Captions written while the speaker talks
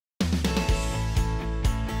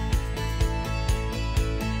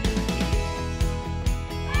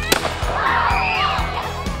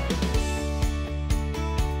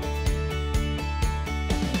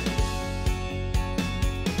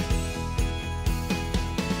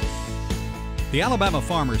The Alabama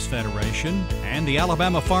Farmers Federation and the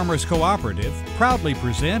Alabama Farmers Cooperative proudly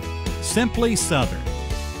present Simply Southern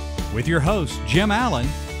with your hosts Jim Allen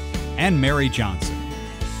and Mary Johnson.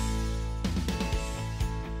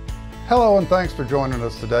 Hello and thanks for joining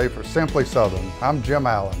us today for Simply Southern. I'm Jim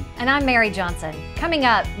Allen. And I'm Mary Johnson. Coming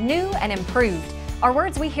up, new and improved are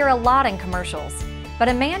words we hear a lot in commercials. But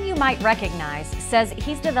a man you might recognize says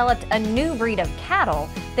he's developed a new breed of cattle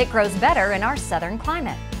that grows better in our southern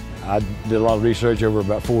climate. I did a lot of research over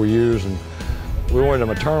about 4 years, and we wanted a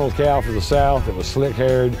maternal cow for the South that was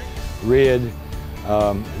slick-haired, red,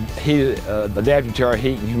 adapted to our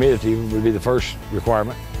heat and humidity would be the first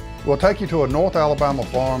requirement. We'll take you to a North Alabama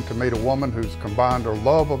farm to meet a woman who's combined her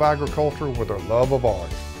love of agriculture with her love of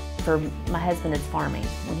art. For my husband, it's farming.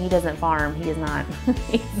 When he doesn't farm, he's not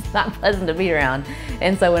pleasant to be around.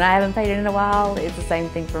 And so when I haven't painted in a while, it's the same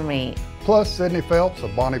thing for me. Plus, Sidney Phelps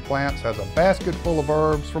of Bonnie Plants has a basket full of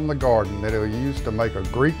herbs from the garden that he'll use to make a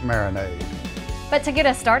Greek marinade. But to get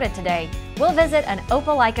us started today, we'll visit an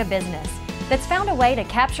Opelika business that's found a way to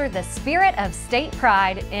capture the spirit of state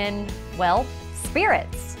pride in, well,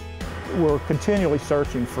 spirits. We're continually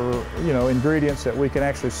searching for, ingredients that we can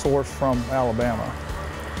actually source from Alabama.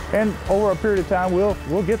 And over a period of time,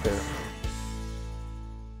 we'll get there.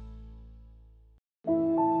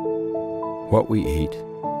 What we eat,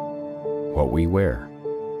 what we wear.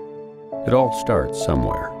 It all starts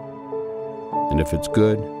somewhere. And if it's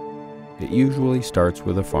good, it usually starts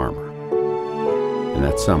with a farmer. And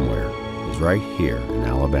that somewhere is right here in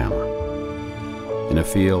Alabama. In a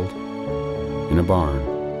field, in a barn,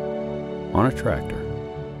 on a tractor.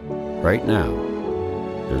 Right now,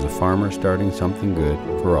 there's a farmer starting something good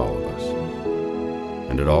for all of us.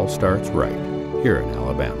 And it all starts right here in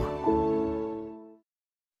Alabama.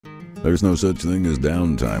 There's no such thing as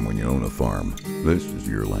downtime when you own a farm. This is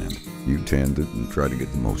your land. You tend it and try to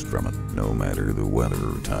get the most from it, no matter the weather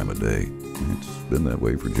or time of day. It's been that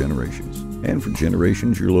way for generations. And for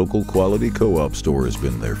generations, your local quality co-op store has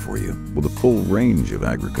been there for you, with a full range of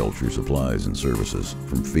agriculture supplies and services,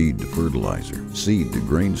 from feed to fertilizer, seed to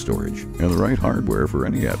grain storage, and the right hardware for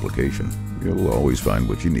any application. You'll always find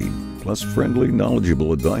what you need, plus friendly,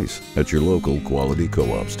 knowledgeable advice at your local quality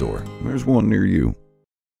co-op store. There's one near you.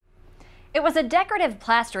 It was a decorative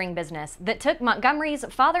plastering business that took Montgomery's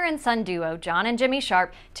father and son duo, John and Jimmy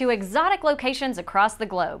Sharp, to exotic locations across the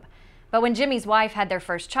globe. But when Jimmy's wife had their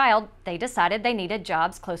first child, they decided they needed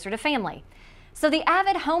jobs closer to family. So the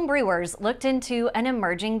avid home brewers looked into an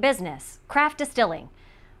emerging business, craft distilling.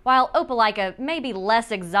 While Opelika may be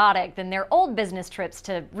less exotic than their old business trips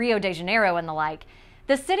to Rio de Janeiro and the like,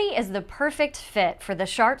 the city is the perfect fit for the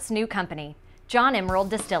Sharps' new company, John Emerald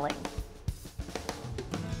Distilling.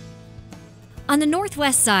 On the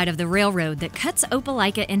northwest side of the railroad that cuts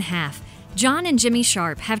Opelika in half, John and Jimmy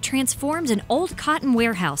Sharp have transformed an old cotton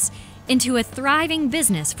warehouse into a thriving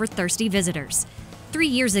business for thirsty visitors. 3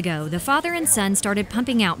 years ago, the father and son started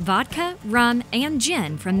pumping out vodka, rum, and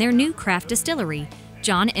gin from their new craft distillery,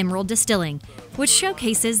 John Emerald Distilling, which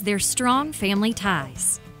showcases their strong family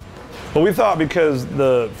ties. Well, we thought because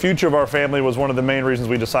the future of our family was one of the main reasons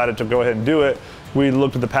we decided to go ahead and do it, we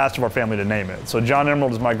looked at the past of our family to name it. So John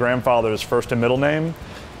Emerald is my grandfather's first and middle name,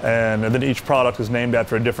 and then each product is named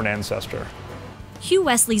after a different ancestor. Hugh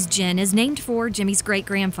Wesley's gin is named for Jimmy's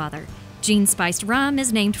great-grandfather. Gene Spiced rum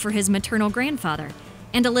is named for his maternal grandfather.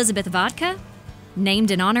 And Elizabeth vodka,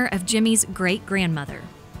 named in honor of Jimmy's great-grandmother.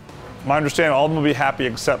 My understanding, all of them will be happy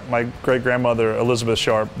except my great-grandmother, Elizabeth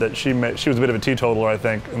Sharp, that she was a bit of a teetotaler, I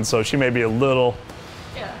think, and so she may be a little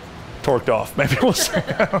torqued off, maybe we'll say.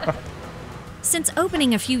 Since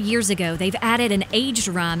opening a few years ago, they've added an aged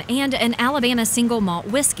rum and an Alabama single malt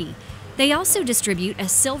whiskey. They also distribute a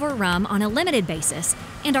silver rum on a limited basis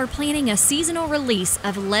and are planning a seasonal release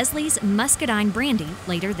of Leslie's Muscadine brandy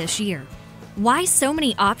later this year. Why so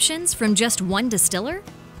many options from just one distiller?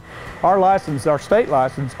 Our license, our state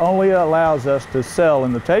license, only allows us to sell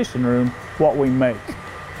in the tasting room what we make.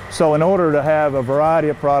 So in order to have a variety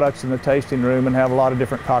of products in the tasting room and have a lot of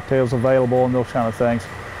different cocktails available and those kind of things,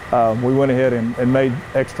 we went ahead and made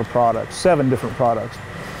extra products, 7 different products.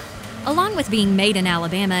 Along with being made in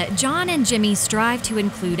Alabama, John and Jimmy strive to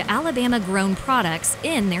include Alabama-grown products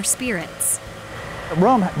in their spirits.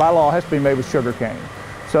 Rum, by law, has to be made with sugar cane.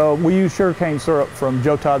 So we use sugar cane syrup from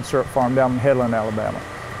Joe Todd's Syrup Farm down in Headland, Alabama.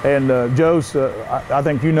 And Joe's, I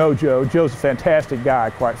think you know Joe. Joe's a fantastic guy,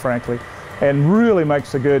 quite frankly, and really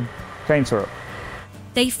makes a good cane syrup.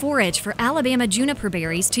 They forage for Alabama juniper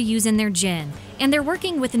berries to use in their gin, and they're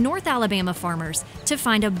working with North Alabama farmers to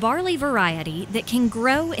find a barley variety that can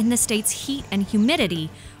grow in the state's heat and humidity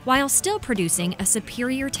while still producing a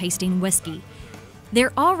superior tasting whiskey.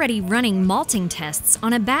 They're already running malting tests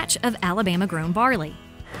on a batch of Alabama-grown barley.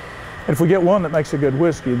 And if we get one that makes a good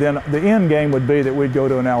whiskey, then the end game would be that we'd go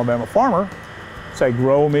to an Alabama farmer, say,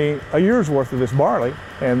 grow me a year's worth of this barley,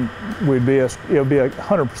 and it would be a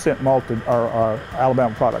 100% malted or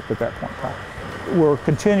Alabama product at that point in time. We're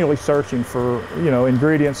continually searching for,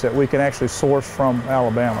 ingredients that we can actually source from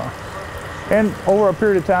Alabama. And over a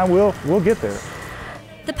period of time, we'll get there.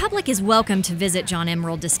 The public is welcome to visit John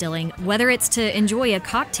Emerald Distilling, whether it's to enjoy a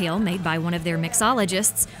cocktail made by one of their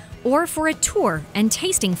mixologists or for a tour and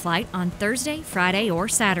tasting flight on Thursday, Friday, or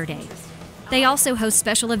Saturday. They also host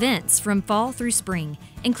special events from fall through spring,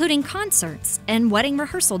 including concerts and wedding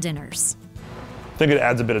rehearsal dinners. I think it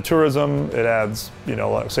adds a bit of tourism. It adds,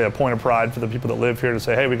 like say a point of pride for the people that live here to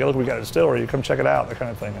say, hey, we got a distillery, you come check it out, that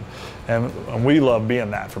kind of thing. And we love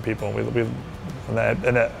being that for people. And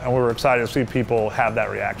we were excited to see people have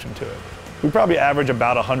that reaction to it. We probably average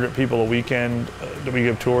about 100 people a weekend that we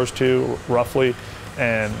give tours to, roughly,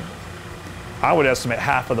 and I would estimate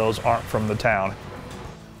half of those aren't from the town.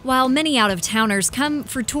 While many out-of-towners come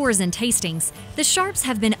for tours and tastings, the Sharps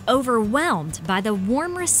have been overwhelmed by the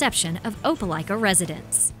warm reception of Opelika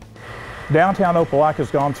residents. Downtown Opelika has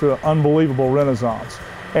gone through an unbelievable renaissance,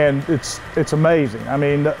 and it's amazing. I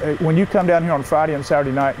mean, when you come down here on Friday and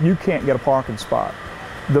Saturday night, you can't get a parking spot.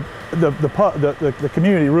 The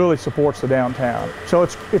community really supports the downtown, so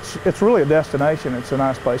it's really a destination. It's a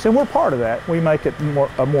nice place, and we're part of that. We make it more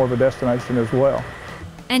of a destination as well.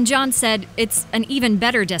 And John said it's an even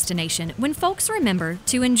better destination when folks remember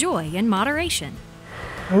to enjoy in moderation.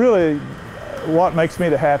 Really, what makes me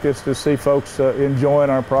the happiest is to see folks enjoying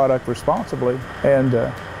our product responsibly and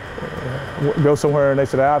go somewhere and they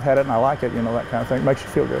say, I've had it and I like it, that kind of thing. It makes you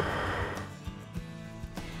feel good.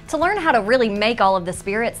 To learn how to really make all of the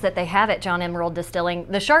spirits that they have at John Emerald Distilling,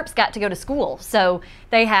 the Sharps got to go to school. So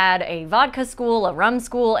they had a vodka school, a rum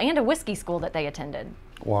school, and a whiskey school that they attended.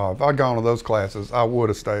 Wow, if I'd gone to those classes, I would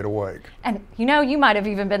have stayed awake. And you might have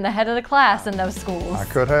even been the head of the class in those schools. I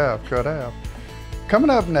could have.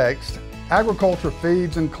 Coming up next, agriculture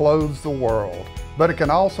feeds and clothes the world, but it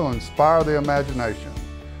can also inspire the imagination.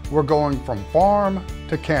 We're going from farm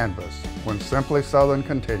to canvas when Simply Southern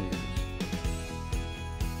continues.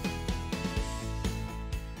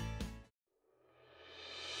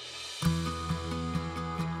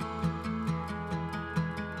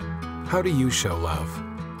 How do you show love?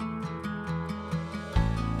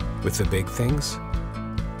 With the big things?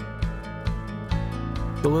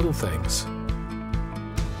 The little things?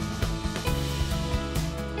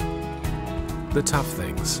 The tough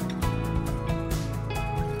things?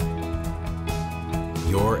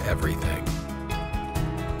 Your everything.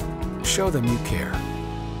 Show them you care.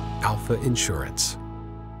 Alpha Insurance.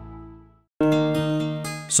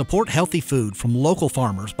 Support healthy food from local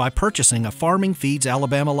farmers by purchasing a Farming Feeds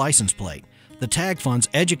Alabama license plate. The tag funds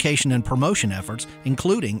education and promotion efforts,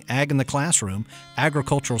 including Ag in the Classroom,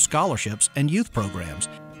 agricultural scholarships, and youth programs.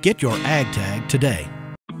 Get your Ag tag today.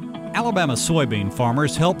 Alabama soybean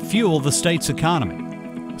farmers help fuel the state's economy.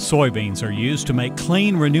 Soybeans are used to make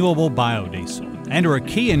clean, renewable biodiesel and are a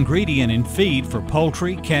key ingredient in feed for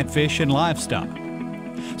poultry, catfish, and livestock.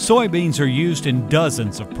 Soybeans are used in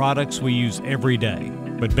dozens of products we use every day.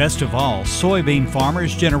 But best of all, soybean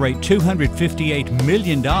farmers generate $258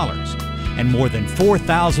 million and more than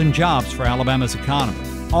 4,000 jobs for Alabama's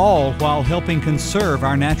economy, all while helping conserve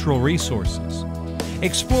our natural resources.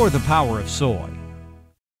 Explore the power of soy.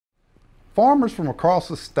 Farmers from across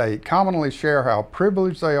the state commonly share how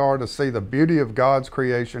privileged they are to see the beauty of God's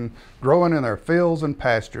creation growing in their fields and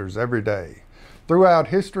pastures every day. Throughout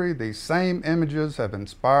history, these same images have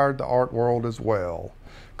inspired the art world as well.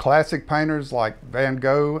 Classic painters like Van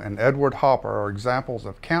Gogh and Edward Hopper are examples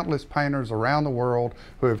of countless painters around the world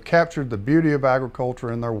who have captured the beauty of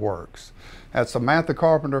agriculture in their works. As Samantha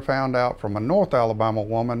Carpenter found out from a North Alabama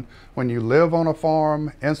woman, when you live on a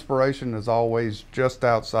farm, inspiration is always just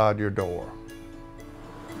outside your door.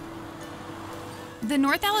 The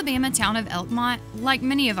North Alabama town of Elkmont, like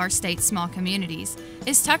many of our state's small communities,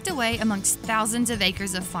 is tucked away amongst thousands of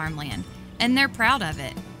acres of farmland, and they're proud of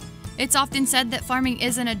it. It's often said that farming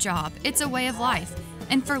isn't a job, it's a way of life.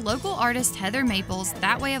 And for local artist Heather Maples,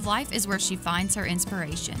 that way of life is where she finds her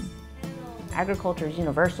inspiration. Agriculture is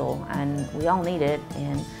universal and we all need it.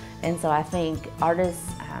 And so I think artists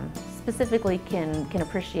specifically can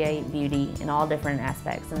appreciate beauty in all different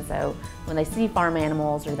aspects. And so when they see farm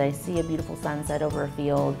animals or they see a beautiful sunset over a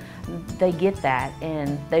field, they get that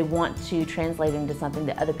and they want to translate into something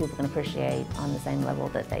that other people can appreciate on the same level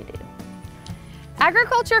that they do.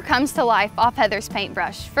 Agriculture comes to life off Heather's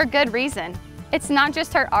paintbrush for good reason. It's not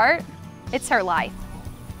just her art, it's her life.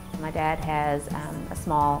 My dad has a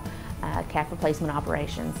small calf replacement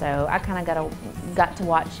operation, so I kind of got to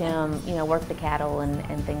watch him, you know, work the cattle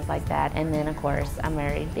and things like that. And then, of course, I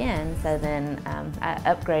married Ben, so then I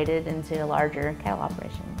upgraded into a larger cattle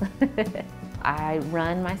operation. I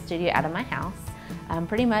run my studio out of my house.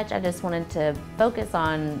 Pretty much, I just wanted to focus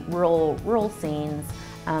on rural scenes,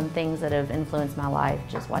 things that have influenced my life,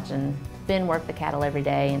 just watching Ben work the cattle every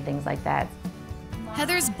day and things like that.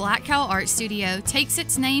 Heather's Black Cow Art Studio takes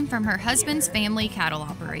its name from her husband's family cattle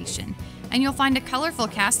operation, and you'll find a colorful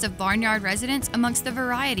cast of barnyard residents amongst the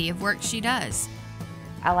variety of work she does.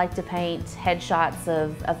 I like to paint headshots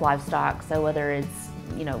of livestock, so whether it's,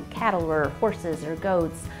 you know, cattle or horses or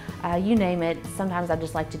goats, you name it. Sometimes I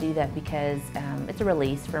just like to do that because it's a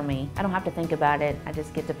release for me. I don't have to think about it. I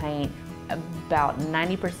just get to paint. About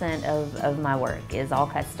 90% of my work is all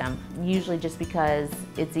custom, usually just because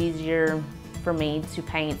it's easier for me to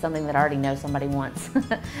paint something that I already know somebody wants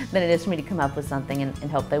than it is for me to come up with something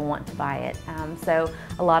and hope they want to buy it. So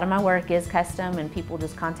a lot of my work is custom, and people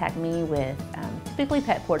just contact me with typically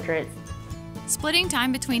pet portraits. Splitting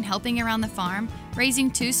time between helping around the farm,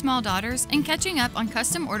 raising 2 small daughters, and catching up on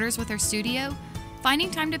custom orders with her studio,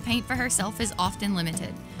 finding time to paint for herself is often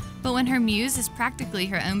limited. But when her muse is practically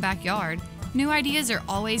her own backyard, new ideas are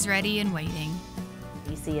always ready and waiting.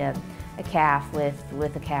 You see a calf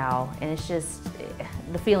with a cow, and it's just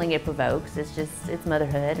the feeling it provokes. It's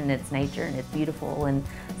motherhood, and it's nature, and it's beautiful. And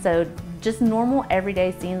so just normal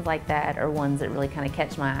everyday scenes like that are ones that really kind of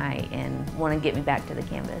catch my eye and want to get me back to the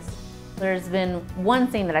canvas. There's been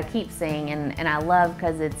one scene that I keep seeing, and I love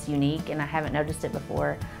because it's unique and I haven't noticed it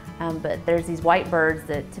before, but there's these white birds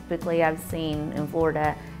that typically I've seen in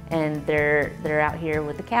Florida, and they're out here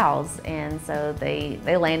with the cows, and so they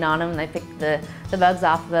land on them, they pick the bugs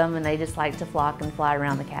off of them, and they just like to flock and fly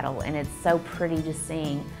around the cattle. And it's so pretty just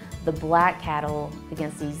seeing the black cattle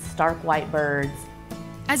against these stark white birds.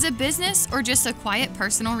 As a business or just a quiet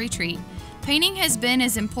personal retreat, painting has been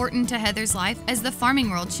as important to Heather's life as the farming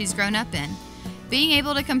world she's grown up in. Being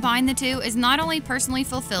able to combine the two is not only personally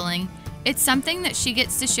fulfilling, it's something that she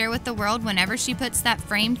gets to share with the world whenever she puts that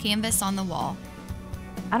framed canvas on the wall.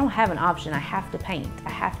 I don't have an option. I have to paint. I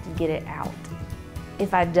have to get it out.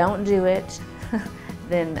 If I don't do it,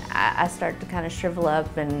 then I start to kind of shrivel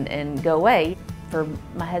up and go away. For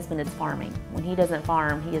my husband, it's farming. When he doesn't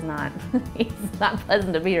farm, he's not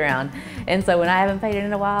pleasant to be around. And so when I haven't painted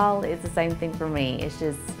in a while, it's the same thing for me. It's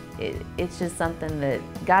just something that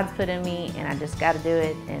God's put in me, and I just got to do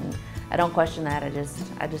it. And I don't question that.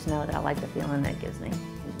 I just know that I like the feeling that it gives me.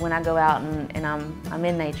 When I go out and I'm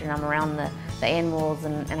in nature and I'm around the animals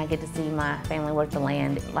and I get to see my family work the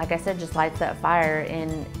land, like I said, just lights that fire,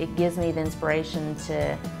 and it gives me the inspiration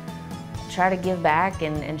to try to give back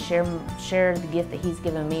and share the gift that he's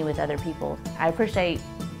given me with other people. I appreciate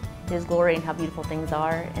his glory and how beautiful things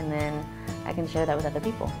are, and then I can share that with other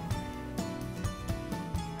people.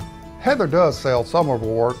 Heather does sell some of her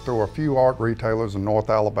work through a few art retailers in North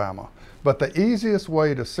Alabama, but the easiest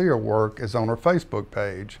way to see her work is on her Facebook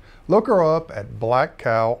page. Look her up at Black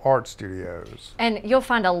Cow Art Studios. And you'll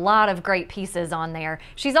find a lot of great pieces on there.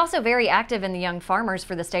 She's also very active in the Young Farmers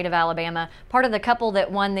for the state of Alabama, part of the couple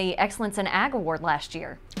that won the Excellence in Ag Award last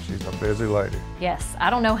year. She's a busy lady. Yes,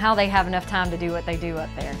 I don't know how they have enough time to do what they do up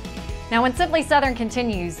there. Now, when Simply Southern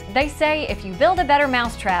continues, they say if you build a better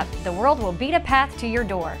mousetrap, the world will beat a path to your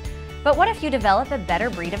door. But what if you develop a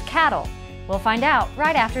better breed of cattle? We'll find out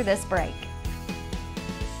right after this break.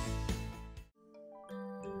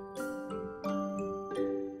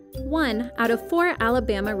 One out of 4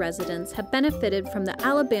 Alabama residents have benefited from the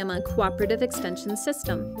Alabama Cooperative Extension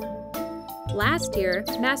System. Last year,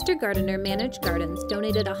 Master Gardener Managed Gardens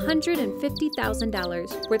donated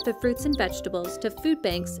 $150,000 worth of fruits and vegetables to food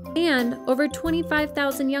banks, and over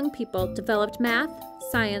 25,000 young people developed math,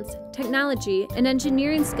 science, technology, and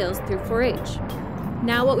engineering skills through 4-H.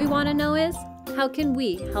 Now what we want to know is, how can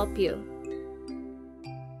we help you?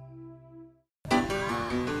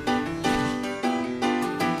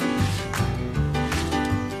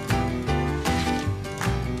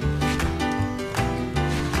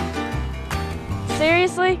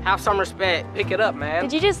 Seriously? Have some respect. Pick it up, man.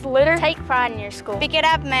 Did you just litter? Take pride in your school. Pick it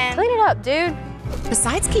up, man. Clean it up, dude.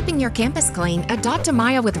 Besides keeping your campus clean, adopt a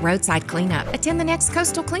mile with roadside cleanup. Attend the next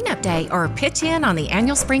Coastal Cleanup Day or pitch in on the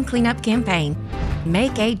annual Spring Cleanup campaign.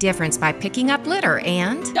 Make a difference by picking up litter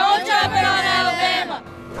and... Don't drop it on Alabama!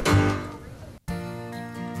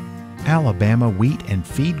 Alabama wheat and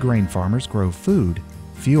feed grain farmers grow food,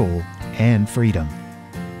 fuel, and freedom.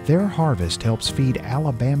 Their harvest helps feed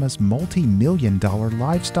Alabama's multi-million-dollar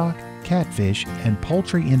livestock, catfish, and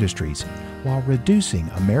poultry industries while reducing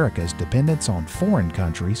America's dependence on foreign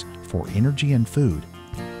countries for energy and food.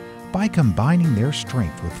 By combining their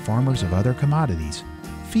strength with farmers of other commodities,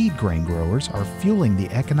 feed grain growers are fueling the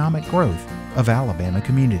economic growth of Alabama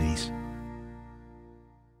communities.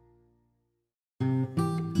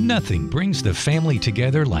 Nothing brings the family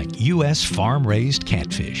together like U.S. farm-raised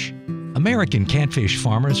catfish. American catfish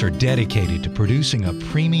farmers are dedicated to producing a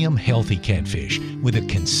premium, healthy catfish with a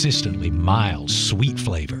consistently mild, sweet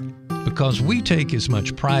flavor. Because we take as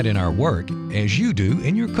much pride in our work as you do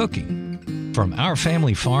in your cooking. From our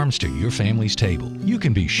family farms to your family's table, you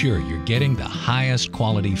can be sure you're getting the highest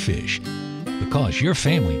quality fish. Because your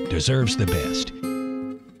family deserves the best.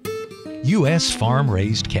 U.S.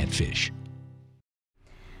 farm-raised catfish.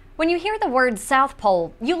 When you hear the word South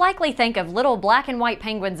Pole, you likely think of little black and white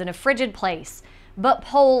penguins in a frigid place. But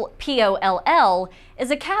pole, P-O-L-L,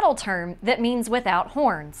 is a cattle term that means without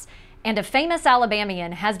horns. And a famous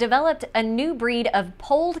Alabamian has developed a new breed of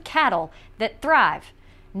polled cattle that thrive,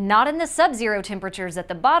 not in the sub-zero temperatures at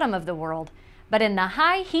the bottom of the world, but in the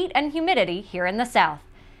high heat and humidity here in the South.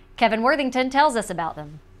 Kevin Worthington tells us about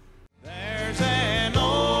them. There's an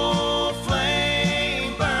old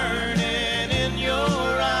flame burning in your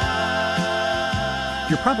eyes.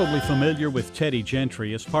 You're probably familiar with Teddy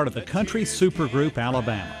Gentry as part of the country supergroup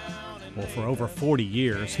Alabama. Well, for over 40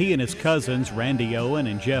 years, he and his cousins Randy Owen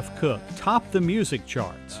and Jeff Cook topped the music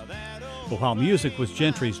charts. But while music was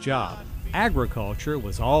Gentry's job, agriculture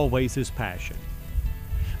was always his passion.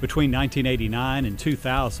 Between 1989 and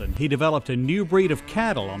 2000, he developed a new breed of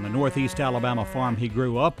cattle on the Northeast Alabama farm he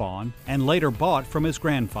grew up on and later bought from his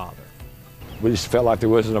grandfather. We just felt like there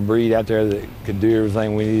wasn't a breed out there that could do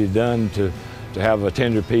everything we needed done to have a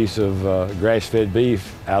tender piece of grass-fed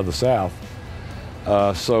beef out of the South.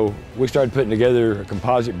 So we started putting together a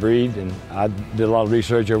composite breed, and I did a lot of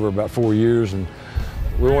research over about 4 years, and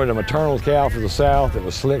we wanted a maternal cow for the South that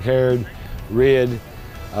was slick-haired, red,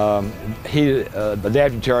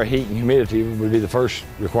 adapted to our heat and humidity would be the first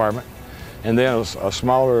requirement, and then a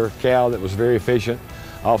smaller cow that was very efficient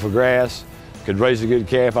off of grass, could raise a good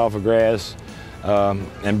calf off of grass,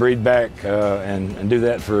 and breed back and do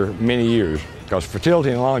that for many years, because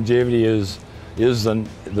fertility and longevity is the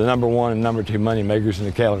number one and number two money makers in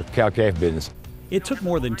the cow-calf business. It took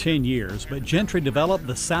more than 10 years, but Gentry developed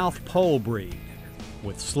the South Pole breed.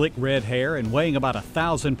 With slick red hair and weighing about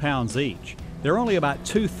 1,000 pounds each, they're only about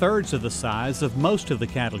 2/3 of the size of most of the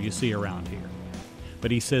cattle you see around here.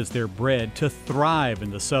 But he says they're bred to thrive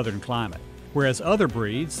in the southern climate, whereas other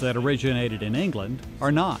breeds that originated in England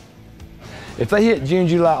are not. If they hit June,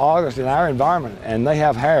 July, August in our environment and they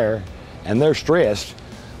have hair and they're stressed,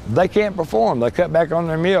 they can't perform. They cut back on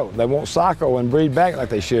their milk. They won't cycle and breed back like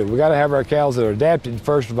they should. We got to have our cows that are adapted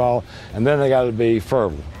first of all, and then they got to be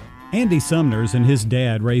fertile. Andy Sumners and his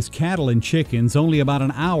dad raised cattle and chickens only about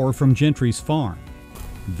an hour from Gentry's farm.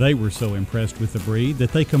 They were so impressed with the breed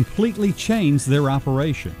that they completely changed their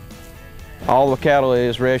operation. All the cattle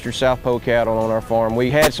is registered South Pole cattle on our farm.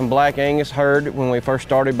 We had some Black Angus herd when we first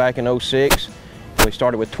started back in '06. We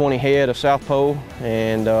started with 20 head of South Pole,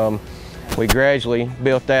 and we gradually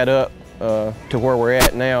built that up to where we're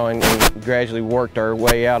at now, and gradually worked our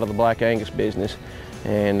way out of the Black Angus business,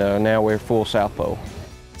 and now we're full South Pole.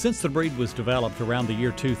 Since the breed was developed around the year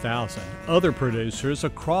 2000, other producers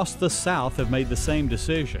across the South have made the same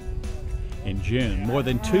decision. In June, more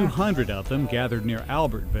than 200 of them gathered near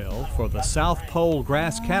Albertville for the South Pole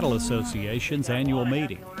Grass Cattle Association's annual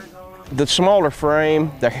meeting. The smaller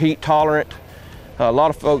frame, they're heat tolerant. A lot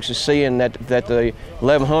of folks are seeing that the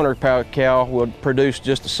 1,100-pound cow will produce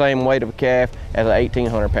just the same weight of a calf as an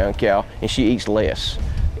 1,800-pound cow, and she eats less.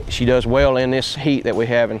 She does well in this heat that we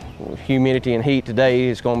have, and humidity and heat today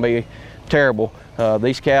is going to be terrible.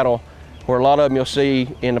 These cattle, where a lot of them you'll see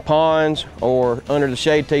in the ponds or under the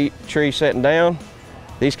shade tree sitting down,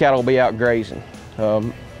 these cattle will be out grazing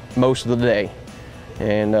most of the day,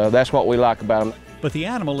 and that's what we like about them. But the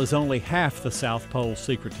animal is only half the South Pole's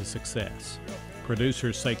secret to success.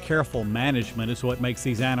 Producers say careful management is what makes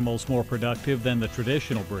these animals more productive than the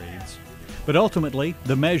traditional breeds. But ultimately,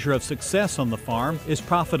 the measure of success on the farm is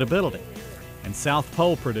profitability. And South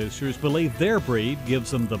Pole producers believe their breed gives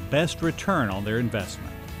them the best return on their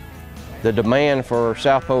investment. The demand for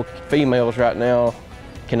South Pole females right now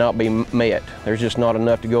cannot be met. There's just not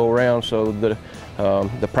enough to go around, so the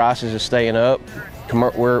prices are staying up.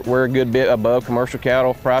 We're a good bit above commercial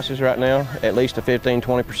cattle prices right now, at least a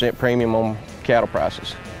 15–20% premium on cattle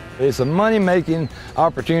prices. It's a money-making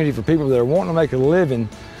opportunity for people that are wanting to make a living.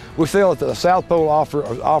 We feel that the South Pole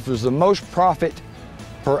offers the most profit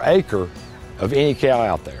per acre of any cow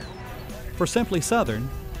out there. For Simply Southern,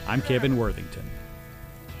 I'm Kevin Worthington.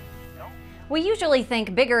 We usually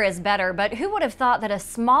think bigger is better, but who would have thought that a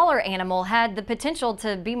smaller animal had the potential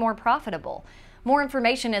to be more profitable? More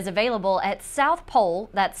information is available at South Pole,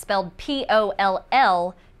 that's spelled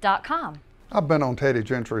POLL.com. I've been on Teddy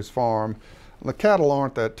Gentry's farm. The cattle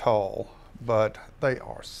aren't that tall, but they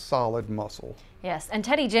are solid muscle. Yes, and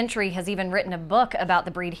Teddy Gentry has even written a book about the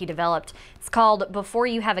breed he developed. It's called Before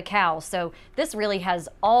You Have a Cow, so this really has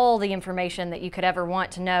all the information that you could ever want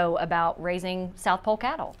to know about raising South Pole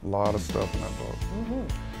cattle. A lot of stuff in that book.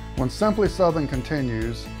 When Simply Southern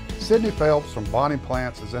continues, Sidney Phelps from Bonnie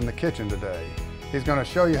Plants is in the kitchen today. He's going to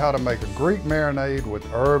show you how to make a Greek marinade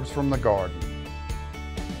with herbs from the garden.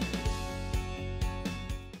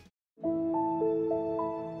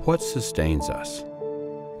 What sustains us?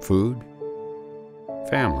 Food?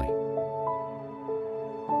 Family?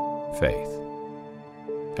 Faith.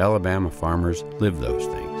 Alabama farmers live those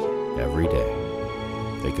things every day.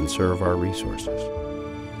 They conserve our resources,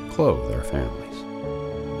 clothe our families,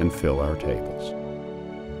 and fill our tables.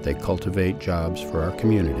 They cultivate jobs for our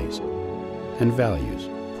communities and values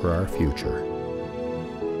for our future.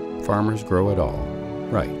 Farmers grow it all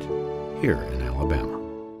right here in Alabama.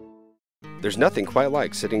 There's nothing quite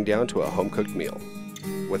like sitting down to a home-cooked meal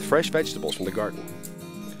with fresh vegetables from the garden.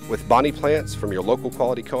 With Bonnie Plants from your local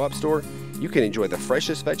quality co-op store, you can enjoy the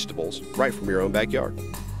freshest vegetables right from your own backyard.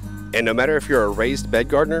 And no matter if you're a raised bed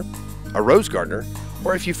gardener, a rose gardener,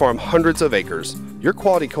 or if you farm hundreds of acres, your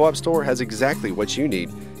quality co-op store has exactly what you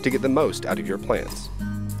need to get the most out of your plants.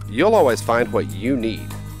 You'll always find what you need,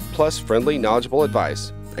 plus friendly, knowledgeable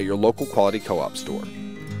advice at your local quality co-op store.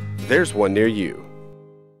 There's one near you.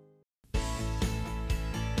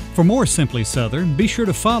 For more Simply Southern, be sure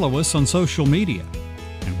to follow us on social media.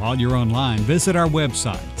 And while you're online, visit our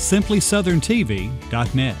website,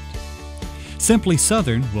 simplysouthern.tv.net. Simply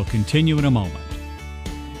Southern will continue in a moment.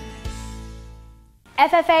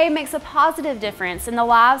 FFA makes a positive difference in the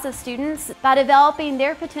lives of students by developing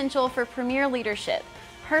their potential for premier leadership,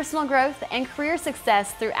 personal growth, and career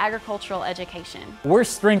success through agricultural education. We're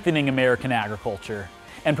strengthening American agriculture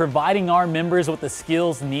and providing our members with the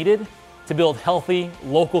skills needed to build healthy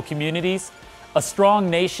local communities, a strong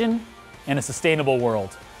nation, and a sustainable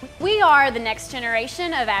world. We are the next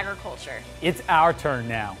generation of agriculture. It's our turn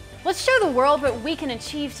now. Let's show the world what we can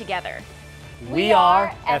achieve together. We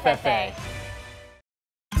are FFA.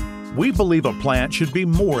 We believe a plant should be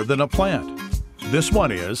more than a plant. This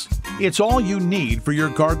one is. It's all you need for your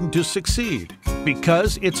garden to succeed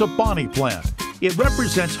because it's a Bonnie plant. It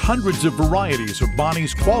represents hundreds of varieties of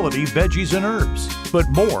Bonnie's quality veggies and herbs. But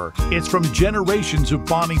more, it's from generations of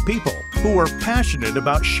Bonnie people who are passionate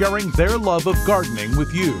about sharing their love of gardening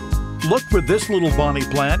with you. Look for this little Bonnie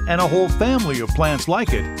plant and a whole family of plants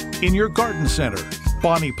like it in your garden center.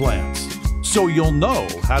 Bonnie Plants, so you'll know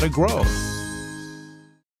how to grow.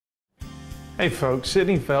 Hey folks,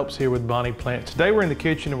 Sidney Phelps here with Bonnie Plants. Today we're in the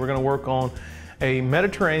kitchen and we're going to work on a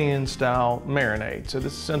Mediterranean style marinade. So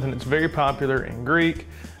this is something that's very popular in Greek,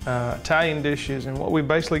 Italian dishes, and what we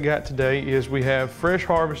basically got today is we have fresh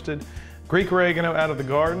harvested Greek oregano out of the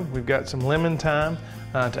garden. We've got some lemon thyme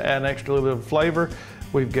to add an extra little bit of flavor.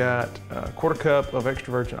 We've got a quarter cup of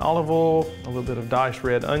extra virgin olive oil, a little bit of diced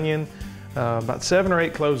red onion, about 7 or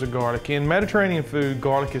 8 cloves of garlic. In Mediterranean food,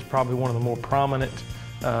 garlic is probably one of the more prominent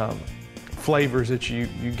flavors that you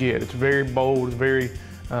get. It's very bold, it's very,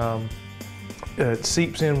 it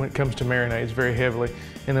seeps in when it comes to marinades very heavily.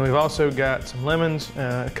 And then we've also got some lemons,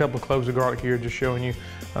 a couple of cloves of garlic here, just showing you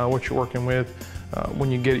what you're working with when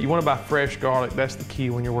you get it. You want to buy fresh garlic, that's the key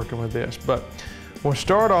when you're working with this. But we'll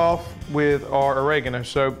start off with our oregano.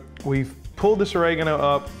 So we've pulled this oregano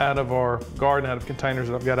up out of our garden, out of containers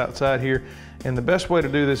that I've got outside here. And the best way to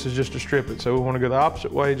do this is just to strip it. So we want to go the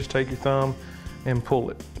opposite way, just take your thumb and pull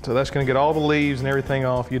it. So that's going to get all the leaves and everything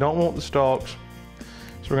off. You don't want the stalks.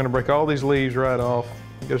 So we're going to break all these leaves right off.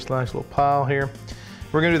 Get us a nice little pile here.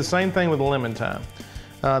 We're going to do the same thing with the lemon thyme.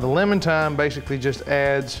 The lemon thyme basically just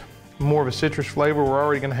adds more of a citrus flavor. We're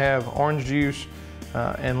already going to have orange juice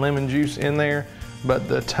and lemon juice in there, but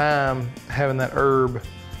the thyme, having that herb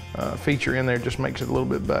feature in there, just makes it a little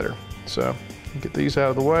bit better. So get these out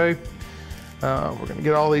of the way. We're going to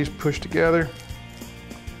get all these pushed together.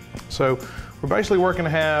 So we're basically working to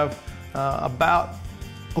have about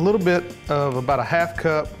a little bit of about a half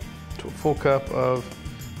cup to a full cup of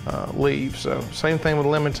leaves. So same thing with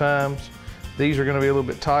lemon thymes. These are going to be a little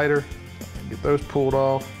bit tighter. Get those pulled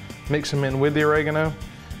off, mix them in with the oregano,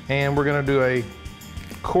 and we're going to do a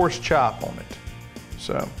coarse chop on it.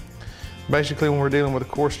 So basically when we're dealing with a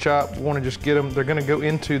coarse chop, we want to just get them, they're going to go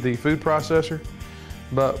into the food processor,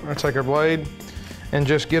 but we're going to take our blade and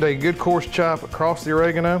just get a good coarse chop across the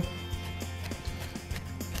oregano.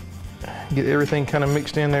 Get everything kind of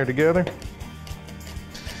mixed in there together.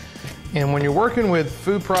 And when you're working with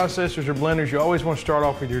food processors or blenders, you always want to start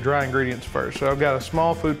off with your dry ingredients first. So I've got a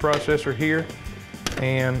small food processor here,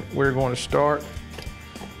 and we're going to start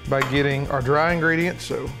by getting our dry ingredients.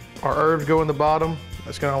 So our herbs go in the bottom.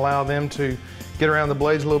 That's going to allow them to get around the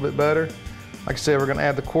blades a little bit better. Like I said, we're going to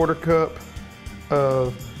add the 1/4 cup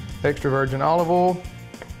of extra virgin olive oil,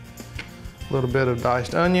 a little bit of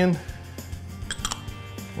diced onion.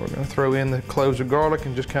 We're going to throw in the cloves of garlic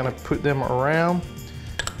and just kind of put them around.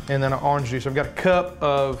 And then our orange juice. I've got a cup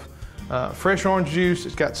of fresh orange juice.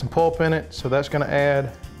 It's got some pulp in it, so that's going to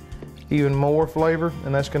add even more flavor,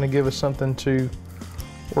 and that's going to give us something to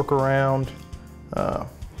work around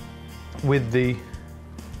with the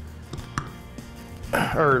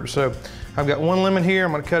herbs. So I've got 1 lemon here.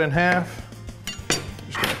 I'm going to cut in half.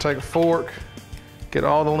 Just going to take a fork, get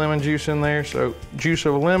all the lemon juice in there. So juice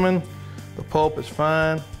of a lemon, the pulp is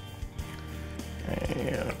fine,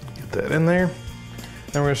 and get that in there.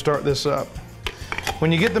 Then we're going to start this up.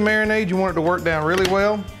 When you get the marinade, you want it to work down really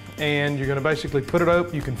well, and you're going to basically put it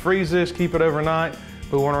up. You can freeze this, keep it overnight,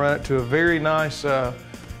 but we want to run it to a very nice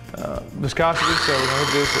viscosity, so we're going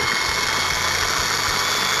to do this.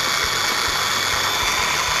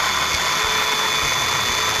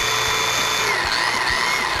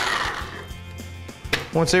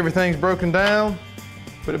 Once everything's broken down,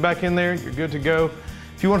 put it back in there, you're good to go.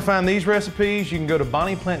 If you want to find these recipes, you can go to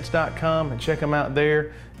bonnieplants.com and check them out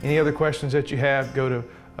there. Any other questions that you have, go to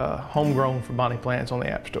Homegrown for Bonnie Plants on the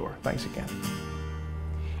App Store. Thanks again.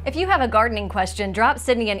 If you have a gardening question, drop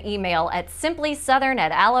Sidney an email at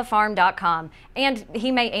simplysouthern@alafarm.com, and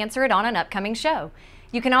he may answer it on an upcoming show.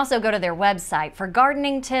 You can also go to their website for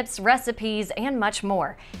gardening tips, recipes, and much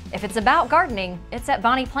more. If it's about gardening, it's at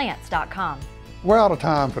bonnieplants.com. We're out of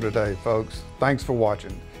time for today, folks. Thanks for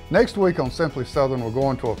watching. Next week on Simply Southern, we're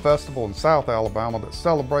going to a festival in South Alabama that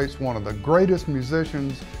celebrates one of the greatest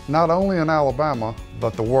musicians, not only in Alabama,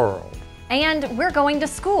 but the world. And we're going to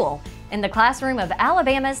school in the classroom of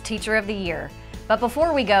Alabama's Teacher of the Year. But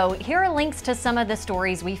before we go, here are links to some of the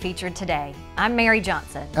stories we featured today. I'm Mary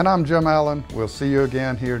Johnson. And I'm Jim Allen. We'll see you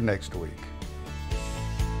again here next week.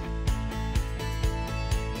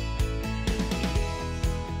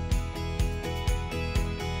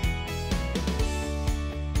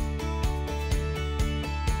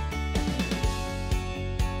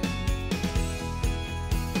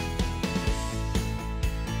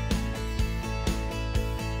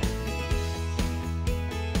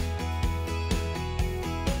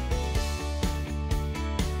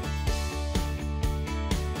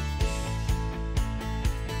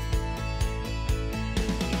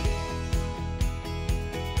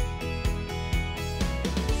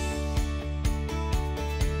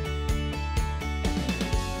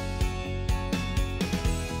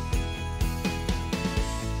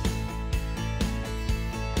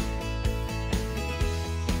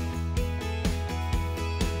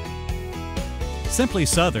 Simply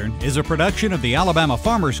Southern is a production of the Alabama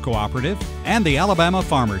Farmers Cooperative and the Alabama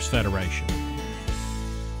Farmers Federation.